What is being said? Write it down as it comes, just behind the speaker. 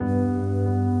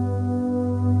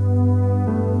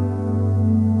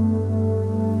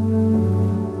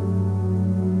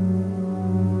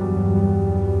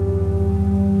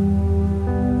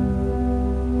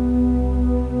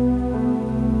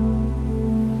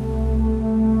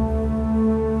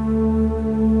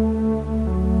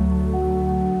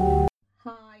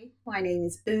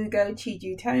is Ugo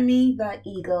Chijutomi, the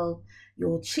Eagle,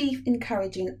 your Chief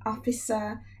Encouraging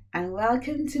Officer, and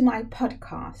welcome to my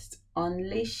podcast,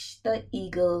 Unleash the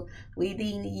Eagle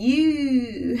Within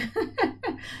You.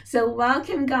 So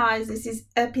welcome guys, this is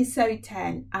episode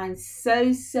 10. I'm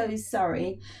so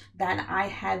sorry that I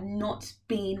have not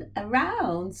been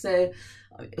around. So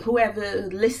whoever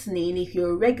listening, if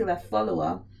you're a regular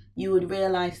follower, you would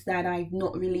realize that I've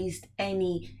not released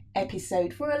any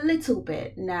episode for a little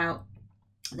bit now.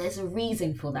 There's a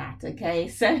reason for that, okay?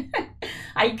 So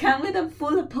I come with a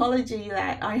full apology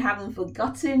that I haven't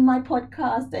forgotten my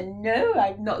podcast, and no,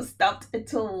 I've not stopped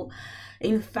at all.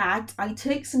 In fact, I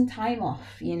took some time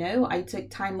off. I took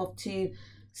time off to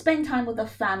spend time with the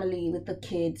family, with the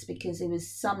kids, because it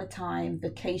was summertime,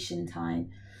 vacation time,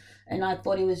 and I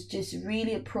thought it was just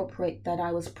really appropriate that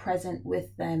I was present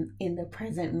with them in the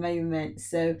present moment.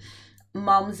 So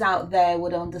moms out there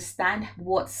would understand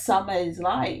what summer is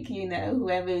like.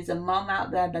 Whoever is a mom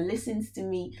out there that listens to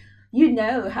me,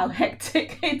 how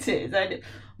hectic it is. And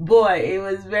boy, it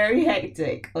was very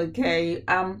hectic, okay?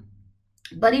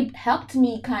 But it helped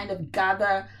me kind of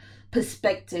gather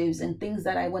perspectives and things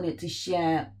that I wanted to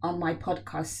share on my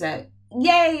podcast. So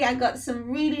yay, I got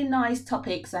some really nice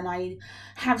topics, and I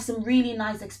have some really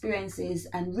nice experiences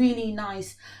and really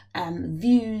nice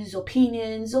views,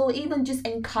 opinions, or even just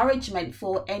encouragement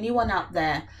for anyone out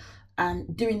there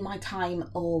during my time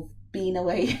of being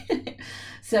away.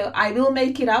 So I will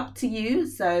make it up to you,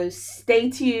 so stay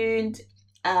tuned.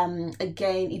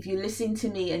 Again, if you listen to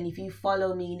me and if you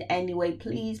follow me in any way,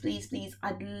 please,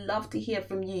 I'd love to hear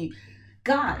from you.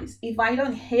 Guys, if I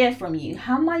don't hear from you,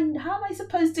 how am I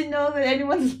supposed to know that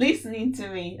anyone's listening to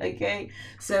me? Okay,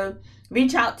 so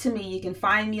reach out to me. You can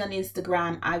find me on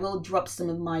Instagram. I will drop some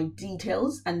of my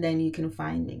details and then you can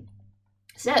find me.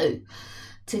 So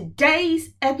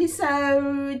today's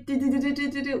episode,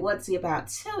 what's it about?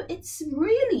 So it's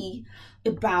really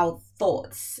about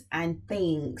thoughts and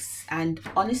things, and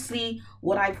honestly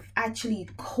what I've actually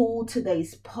called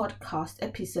today's podcast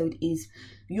episode is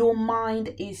your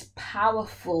mind is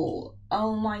powerful.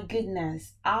 Oh my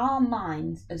goodness, our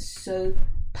minds are so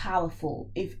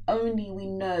powerful. If only we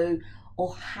know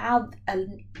or have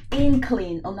an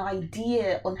inkling, an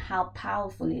idea on how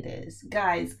powerful it is.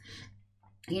 Guys,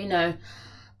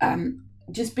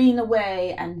 just being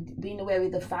away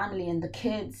with the family and the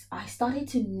kids, I started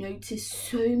to notice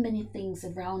so many things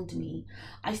around me.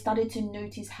 I started to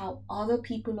notice how other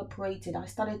people operated. I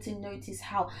started to notice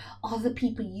how other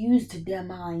people used their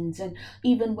minds. And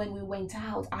even when we went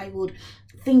out, I would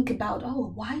think about,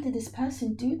 oh, why did this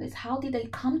person do this? How did they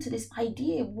come to this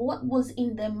idea? What was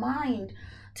in their mind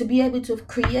to be able to have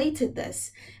created this?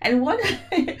 And what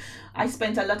I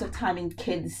spent a lot of time in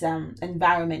kids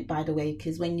environment, by the way,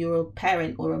 because when you're a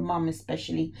parent or a mom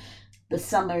especially, the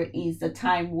summer is the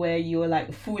time where you're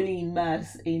like fully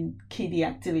immersed in kiddie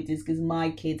activities, because my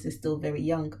kids are still very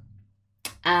young.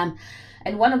 And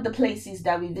one of the places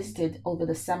that we visited over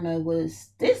the summer was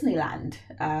Disneyland.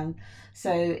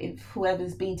 So if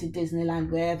whoever's been to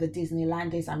Disneyland, wherever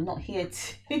Disneyland is, I'm not here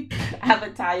to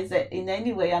advertise it in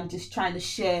any way. I'm just trying to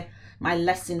share my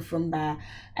lesson from there.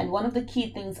 And one of the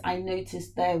key things I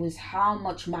noticed there was how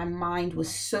much my mind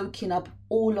was soaking up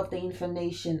all of the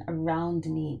information around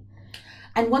me.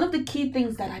 And one of the key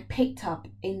things that I picked up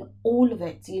in all of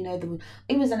it,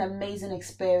 it was an amazing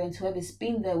experience. Whoever's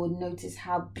been there would notice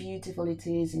how beautiful it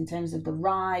is in terms of the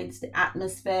rides, the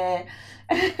atmosphere.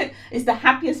 It's the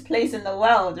happiest place in the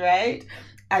world, right?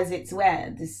 As it's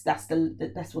where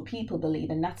that's what people believe,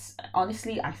 and that's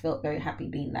honestly, I felt very happy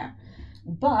being there.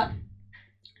 But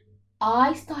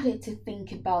I started to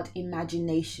think about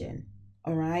imagination.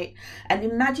 All right. And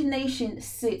imagination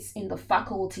sits in the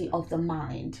faculty of the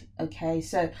mind. Okay.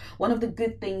 So one of the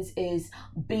good things is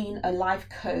being a life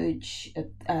coach,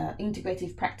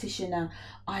 integrative practitioner.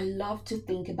 I love to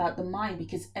think about the mind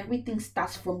because everything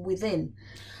starts from within.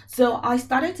 So I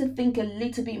started to think a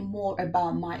little bit more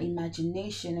about my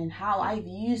imagination and how I've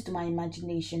used my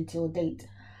imagination till date.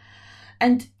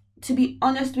 And to be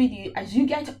honest with you, as you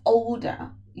get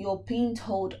older, you're being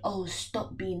told, oh,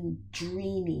 stop being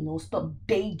dreaming or stop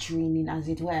daydreaming, as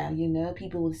it were.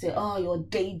 People will say, oh, you're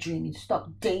daydreaming, stop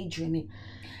daydreaming.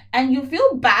 And you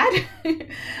feel bad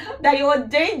that you're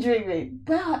daydreaming.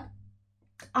 But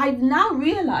I've now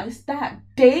realized that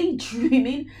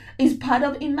daydreaming is part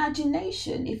of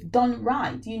imagination if done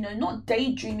right. Not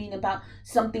daydreaming about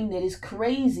something that is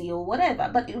crazy or whatever,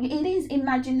 but it is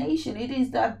imagination. It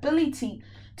is the ability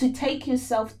to take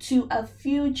yourself to a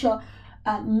future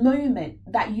moment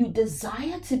that you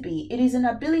desire to be. It is an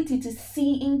ability to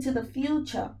see into the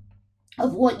future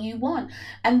of what you want.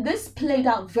 And this played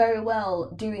out very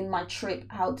well during my trip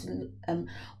out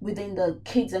within the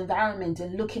kids environment,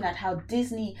 and looking at how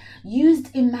Disney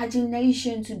used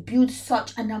imagination to build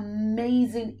such an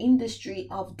amazing industry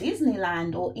of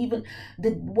Disneyland, or even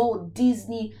the Walt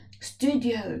Disney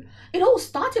Studio. It all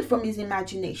started from his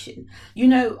imagination, you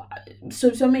know.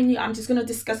 So many, I'm just going to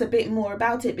discuss a bit more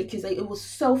about it because it was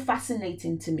so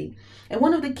fascinating to me. And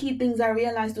one of the key things I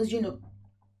realized was, you know,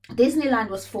 Disneyland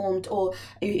was formed, or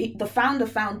the founder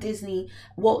found Disney.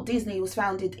 Walt Disney was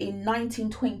founded in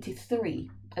 1923.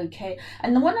 Okay,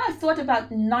 and when I thought about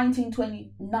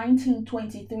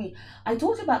 1923, I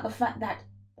thought about the fact that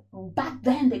back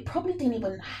then they probably didn't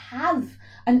even have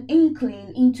an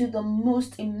inkling into the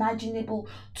most imaginable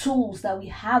tools that we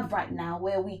have right now,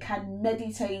 where we can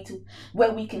meditate,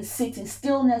 where we can sit in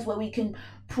stillness, where we can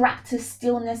practice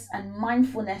stillness and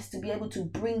mindfulness to be able to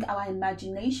bring our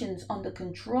imaginations under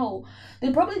control.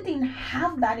 They probably didn't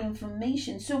have that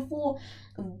information. So for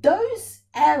those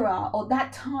era or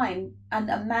that time, and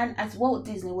a man as Walt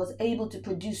Disney was able to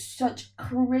produce such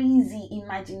crazy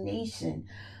imagination.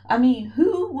 I mean,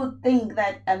 who would think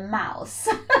that a mouse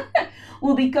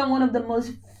will become one of the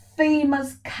most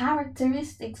famous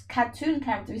characteristics, cartoon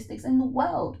characteristics in the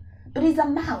world? But it's a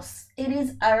mouse. It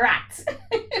is a rat,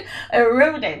 a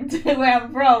rodent. Where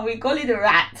I'm from, we call it a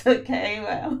rat. Okay,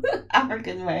 well,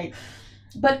 African way.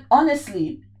 But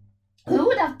honestly, who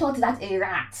would have thought that a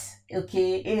rat?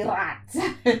 Okay, a rat.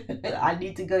 I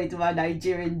need to go into my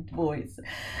Nigerian voice,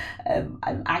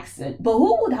 accent. But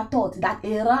who would have thought that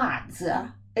a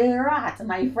rat,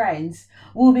 my friends,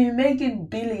 will be making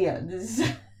billions?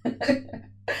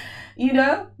 You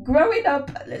know, growing up,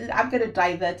 I'm going to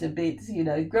divert a bit, you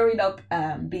know, growing up,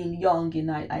 being young, you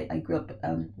know, I grew up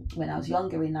when I was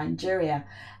younger in Nigeria,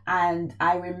 and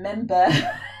I remember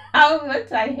how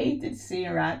much I hated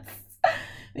seeing rats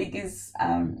because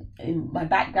my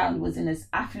background wasn't as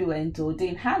affluent or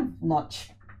didn't have much.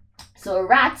 So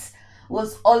rats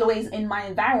was always in my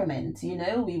environment, you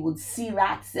know, we would see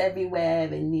rats everywhere,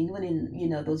 and even in, you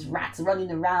know, those rats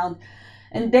running around,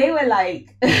 and they were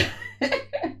like,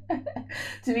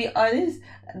 to be honest,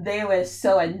 they were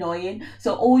so annoying.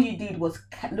 So all you did was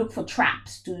look for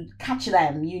traps to catch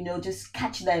them, you know, just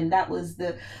catch them. That was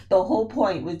the whole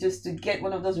point, was just to get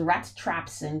one of those rat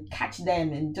traps and catch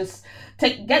them and just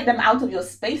get them out of your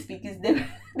space, because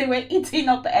they were eating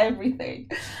up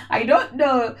everything. I don't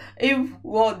know if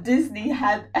Walt Disney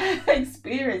had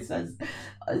experiences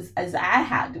as I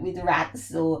had with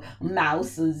rats, or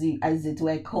mouse as it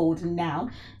were called now,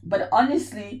 but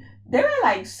honestly, they were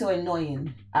like so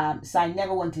annoying. So I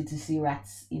never wanted to see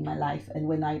rats in my life. And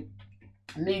when I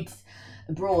moved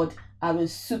abroad, I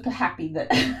was super happy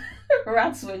that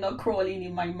rats were not crawling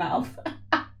in my mouth.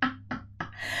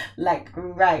 Like,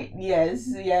 right,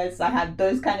 yes, I had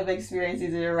those kind of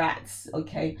experiences with rats.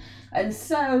 Okay, and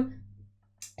so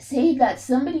say that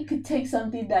somebody could take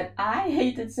something that I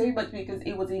hated so much because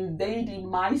it was invading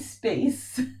my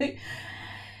space.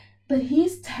 But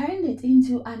he's turned it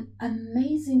into an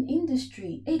amazing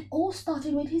industry. It all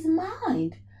started with his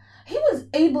mind. He was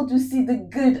able to see the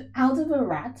good out of a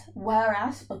rat,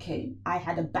 whereas, okay, I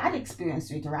had a bad experience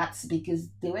with rats because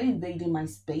they were invading my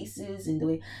spaces and they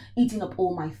were eating up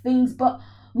all my things. But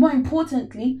more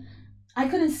importantly, I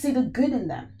couldn't see the good in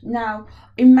them. Now,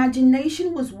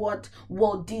 imagination was what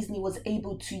Walt Disney was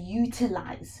able to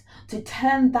utilize to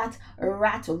turn that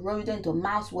rat or rodent or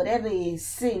mouse, whatever he is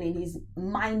seeing in his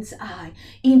mind's eye,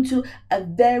 into a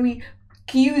very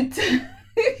cute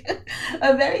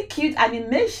a very cute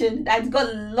animation that's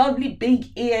got lovely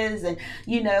big ears. And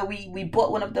you know, we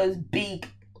bought one of those big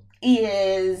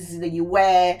ears that you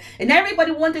wear, and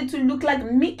everybody wanted to look like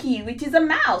Mickey, which is a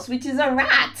mouse, which is a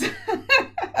rat,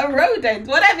 a rodent,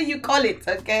 whatever you call it.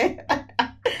 Okay.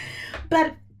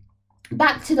 But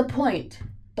back to the point.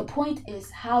 The point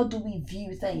is, how do we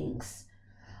view things?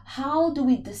 How do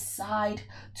we decide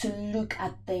to look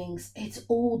at things? It's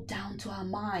all down to our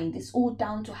mind. It's all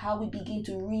down to how we begin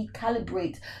to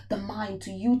recalibrate the mind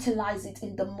to utilize it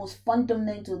in the most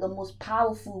fundamental, the most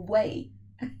powerful way.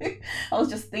 I was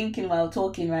just thinking while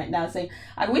talking right now, saying,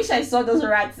 I wish I saw those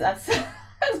rats as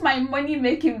my money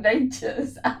making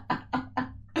ventures.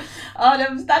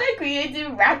 I've started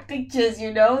creating rat pictures,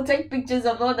 you know, take pictures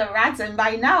of all the rats, and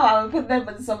by now I'll put them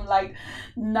in some like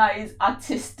nice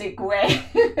artistic way.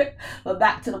 But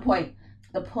back to the point.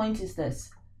 The point is this: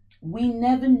 we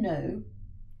never know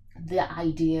the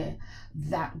idea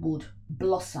that would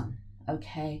blossom.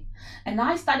 Okay, and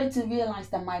I started to realize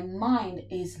that my mind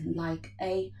is like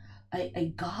a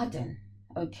garden.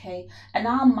 Okay, and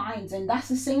our minds, and that's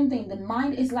the same thing. The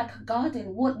mind is like a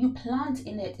garden. What you plant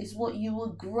in it is what you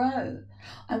will grow,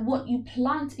 and what you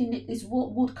plant in it is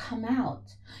what would come out.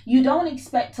 You don't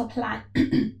expect to plant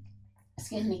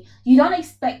excuse me, you don't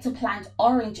expect to plant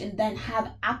orange and then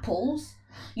have apples.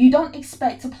 You don't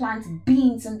expect to plant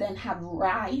beans and then have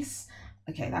rice.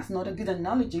 Okay, that's not a good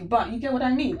analogy, but you get what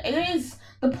I mean.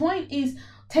 The point is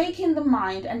taking the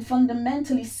mind and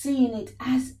fundamentally seeing it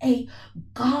as a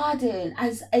garden,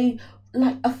 as a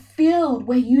like a field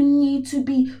where you need to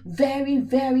be very,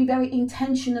 very, very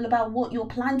intentional about what you're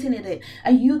planting in it.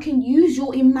 And you can use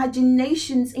your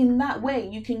imaginations in that way.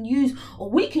 We can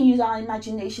use our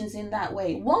imaginations in that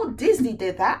way. Walt Disney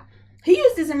did that. He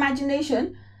used his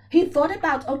imagination. He thought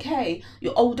about, okay,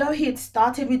 although he had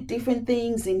started with different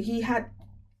things and he had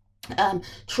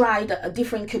tried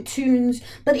different cartoons,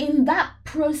 but in that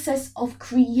process of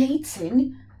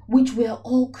creating, which we're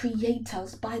all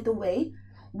creators, by the way,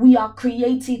 we are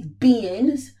creative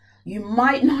beings. You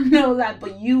might not know that,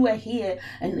 but you are here,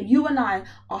 and you and I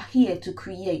are here to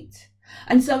create.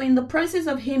 And so in the process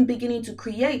of him beginning to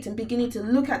create and beginning to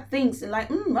look at things and like,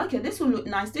 okay, this will look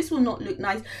nice, this will not look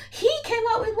nice, he came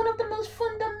out with one of the most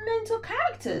fundamental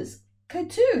characters,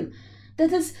 cartoon,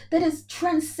 that is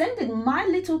transcended. My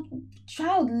little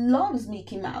child loves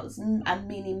Mickey Mouse and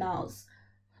Minnie Mouse.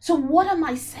 So what am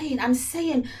I saying? I'm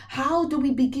saying, how do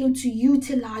we begin to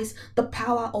utilize the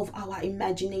power of our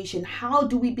imagination? How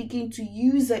do we begin to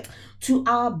use it to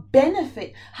our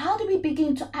benefit? How do we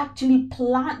begin to actually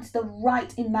plant the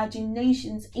right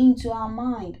imaginations into our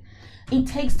mind? It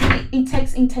takes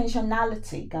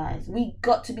intentionality, guys. We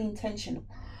got to be intentional.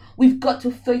 We've got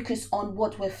to focus on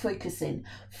what we're focusing.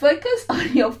 Focus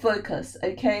on your focus,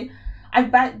 okay? I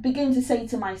begin to say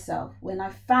to myself, when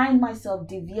I find myself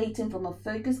deviating from a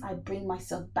focus, I bring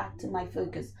myself back to my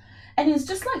focus. And it's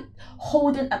just like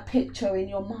holding a picture in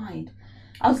your mind.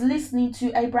 I was listening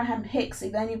to Abraham Hicks.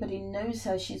 If anybody knows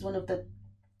her, she's one of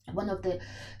the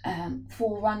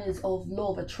forerunners of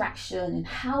law of attraction and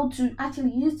how to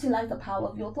actually utilize the power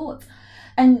of your thoughts.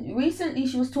 And recently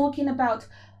she was talking about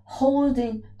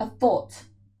holding a thought.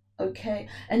 Okay,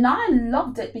 and I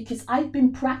loved it because I've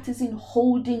been practicing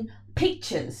holding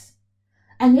pictures,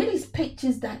 and it is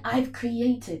pictures that I've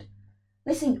created.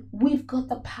 Listen, we've got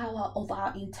the power of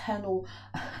our internal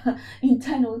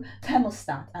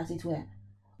thermostat, as it were.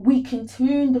 We can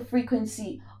tune the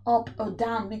frequency up or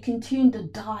down. We can tune the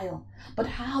dial. But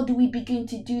how do we begin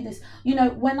to do this? You know,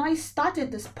 when I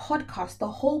started this podcast, the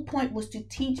whole point was to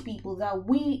teach people that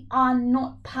we are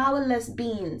not powerless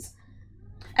beings.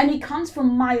 And it comes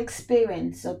from my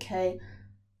experience, okay?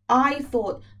 I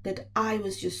thought that I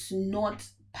was just not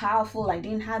powerful. I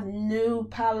didn't have no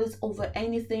powers over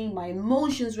anything. My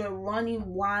emotions were running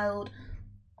wild.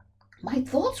 My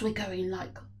thoughts were going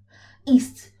like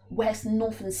east, west,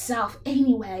 north, and south,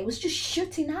 anywhere. It was just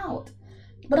shooting out.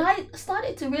 But I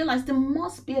started to realize there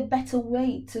must be a better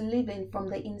way to live in from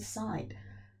the inside.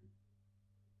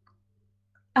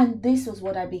 And this was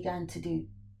what I began to do.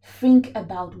 Think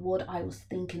about what I was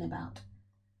thinking about.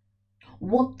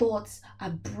 What thoughts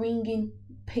are bringing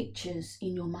pictures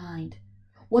in your mind?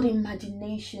 What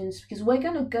imaginations? Because we're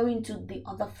going to go into the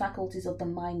other faculties of the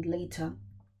mind later.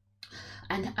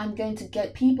 And I'm going to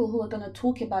get people who are going to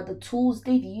talk about the tools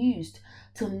they've used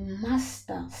to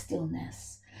master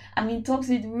stillness. I mean, talks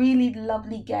with really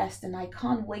lovely guests, and I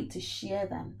can't wait to share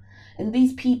them. And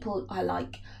these people are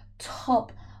like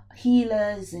top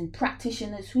healers and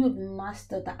practitioners who have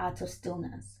mastered the art of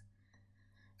stillness.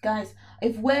 Guys,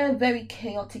 if we're very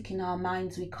chaotic in our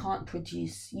minds, we can't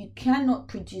produce. You cannot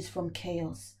produce from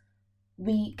chaos.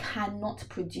 We cannot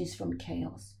produce from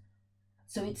chaos.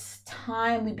 So it's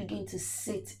time we begin to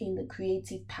sit in the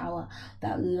creative power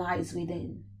that lies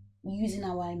within, using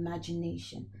our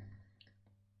imagination.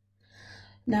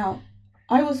 Now,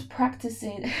 I was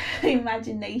practicing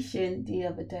imagination the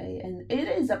other day, and it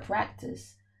is a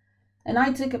practice. And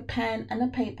I took a pen and a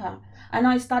paper, and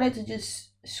I started to just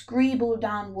scribble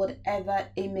down whatever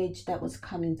image that was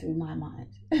coming through my mind.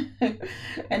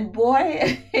 And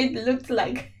boy, it looked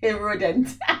like a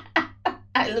rodent.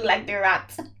 I looked like the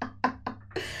rat.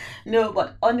 No,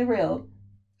 but on the real,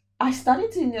 I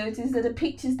started to notice that the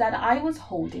pictures that I was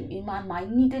holding in my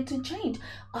mind needed to change.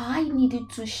 I needed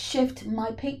to shift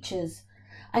my pictures.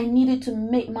 I needed to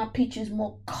make my pictures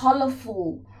more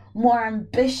colorful, more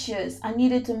ambitious. I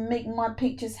needed to make my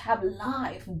pictures have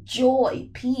life,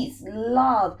 joy, peace,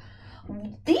 love.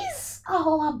 These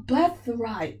are our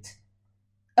birthright.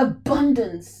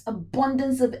 Abundance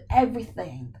of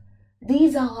everything.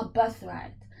 These are our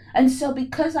birthright. And so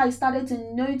because I started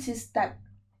to notice that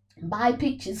my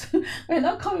pictures were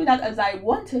not coming out as I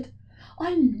wanted,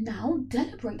 I now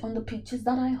deliberate on the pictures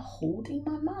that I hold in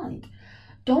my mind.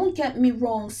 Don't get me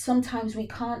wrong, sometimes we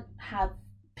can't have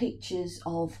pictures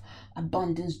of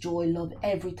abundance, joy, love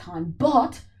every time,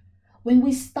 but when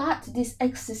we start this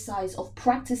exercise of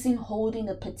practicing holding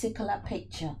a particular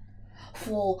picture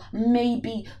for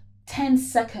maybe 10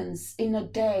 seconds in a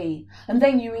day, and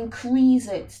then you increase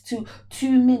it to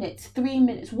 2 minutes, 3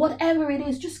 minutes, whatever it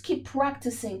is, just keep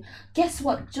practicing. Guess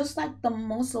what? Just like the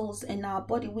muscles in our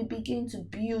body, we begin to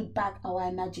build back our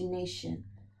imagination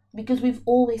because we've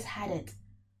always had it.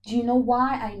 Do you know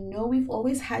why I know we've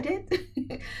always had it?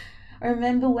 I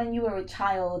remember when you were a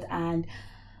child and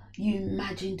you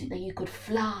imagined that you could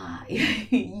fly.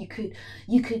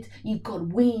 You've got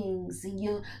wings and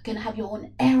you're gonna have your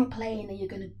own airplane and you're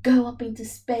gonna go up into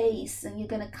space and you're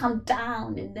gonna come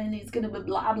down and then it's gonna be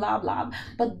blah blah blah.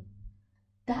 But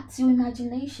that's your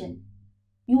imagination.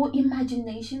 Your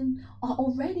imagination are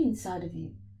already inside of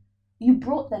you. You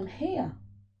brought them here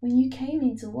when you came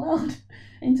into world,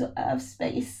 into earth,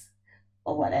 space,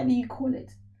 or whatever you call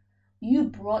it. You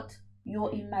brought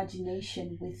your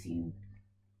imagination with you.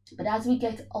 But as we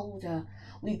get older,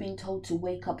 we've been told to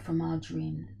wake up from our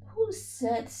dream. Who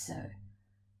said so?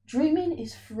 Dreaming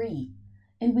is free,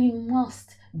 and we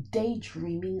must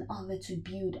daydream in order to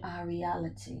build our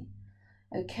reality.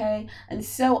 Okay, and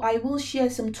so I will share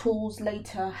some tools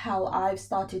later how I've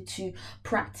started to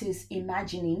practice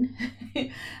imagining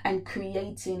and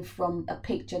creating from a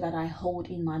picture that I hold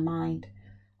in my mind.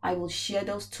 I will share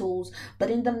those tools. But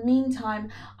in the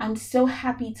meantime, I'm so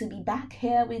happy to be back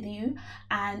here with you,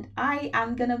 and I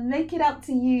am going to make it up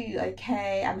to you,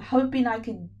 okay? I'm hoping I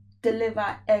could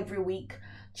deliver every week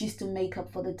just to make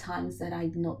up for the times that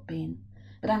I've not been.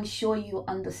 But I'm sure you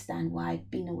understand why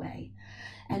I've been away.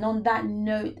 And on that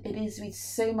note, it is with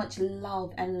so much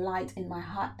love and light in my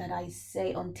heart that I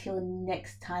say until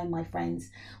next time, my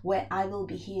friends, where I will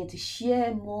be here to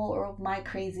share more of my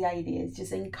crazy ideas,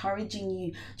 just encouraging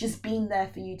you, just being there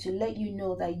for you to let you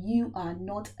know that you are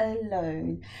not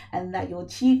alone and that your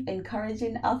chief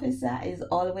encouraging officer is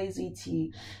always with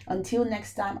you. Until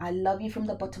next time, I love you from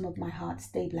the bottom of my heart.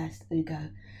 Stay blessed,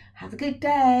 Ugo. Have a good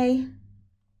day.